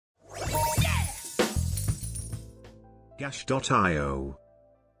Ghash.io.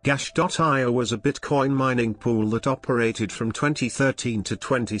 Ghash.io was a Bitcoin mining pool that operated from 2013 to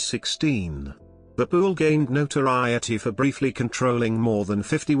 2016. The pool gained notoriety for briefly controlling more than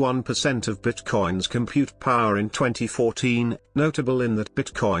 51% of Bitcoin's compute power in 2014, notable in that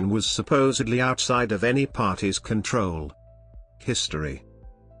Bitcoin was supposedly outside of any party's control. History.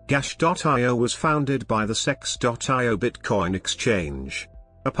 Ghash.io was founded by the Sex.io Bitcoin exchange.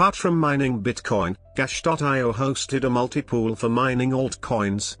 Apart from mining Bitcoin, Ghash.io hosted a multi-pool for mining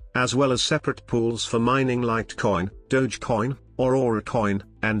altcoins, as well as separate pools for mining Litecoin, Dogecoin, Aurora Coin,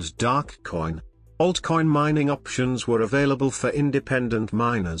 and Darkcoin. Altcoin mining options were available for independent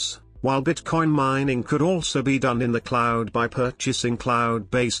miners, while Bitcoin mining could also be done in the cloud by purchasing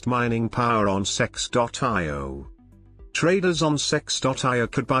cloud-based mining power on Sex.io. Traders on Sex.io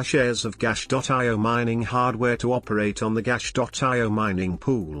could buy shares of Ghash.io mining hardware to operate on the Ghash.io mining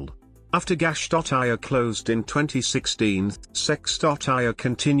pool. After Ghash.io closed in 2016, Sex.io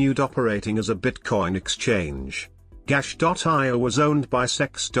continued operating as a Bitcoin exchange. Ghash.io was owned by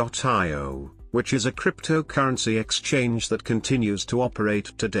Sex.io, which is a cryptocurrency exchange that continues to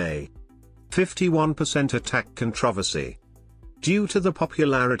operate today. 51% attack controversy. Due to the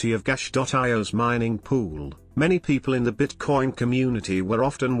popularity of Ghash.io's mining pool, many people in the Bitcoin community were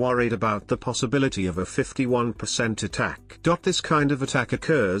often worried about the possibility of a 51% attack. This kind of attack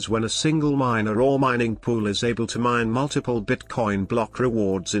occurs when a single miner or mining pool is able to mine multiple Bitcoin block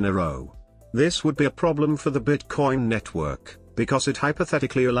rewards in a row. This would be a problem for the Bitcoin network, because it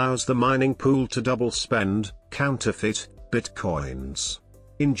hypothetically allows the mining pool to double spend, counterfeit, Bitcoins.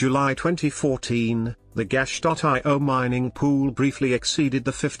 In July 2014, the Ghash.io mining pool briefly exceeded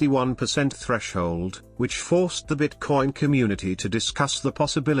the 51% threshold, which forced the Bitcoin community to discuss the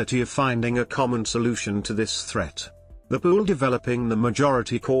possibility of finding a common solution to this threat. The pool developing the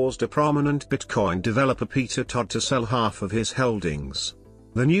majority caused a prominent Bitcoin developer Peter Todd to sell half of his holdings.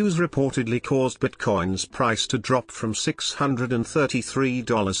 The news reportedly caused Bitcoin's price to drop from $633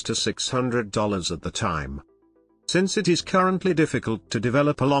 to $600 at the time. Since it is currently difficult to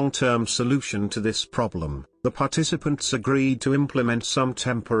develop a long-term solution to this problem, the participants agreed to implement some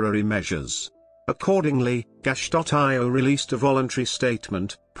temporary measures. Accordingly, Ghash.io released a voluntary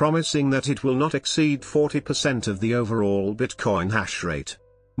statement, promising that it will not exceed 40% of the overall Bitcoin hash rate.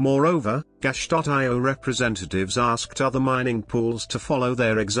 Moreover, Ghash.io representatives asked other mining pools to follow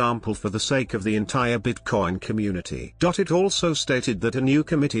their example for the sake of the entire Bitcoin community. It also stated that a new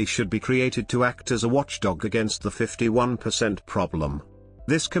committee should be created to act as a watchdog against the 51% problem.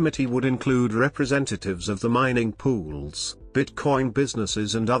 This committee would include representatives of the mining pools, Bitcoin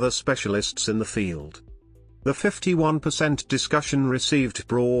businesses and other specialists in the field. The 51% discussion received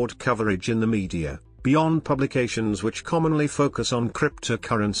broad coverage in the media. Beyond publications which commonly focus on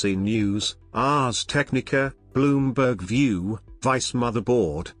cryptocurrency news, Ars Technica, Bloomberg View, Vice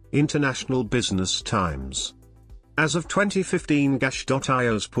Motherboard, International Business Times. As of 2015,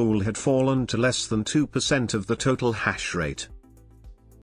 Ghash.io's pool had fallen to less than 2% of the total hash rate.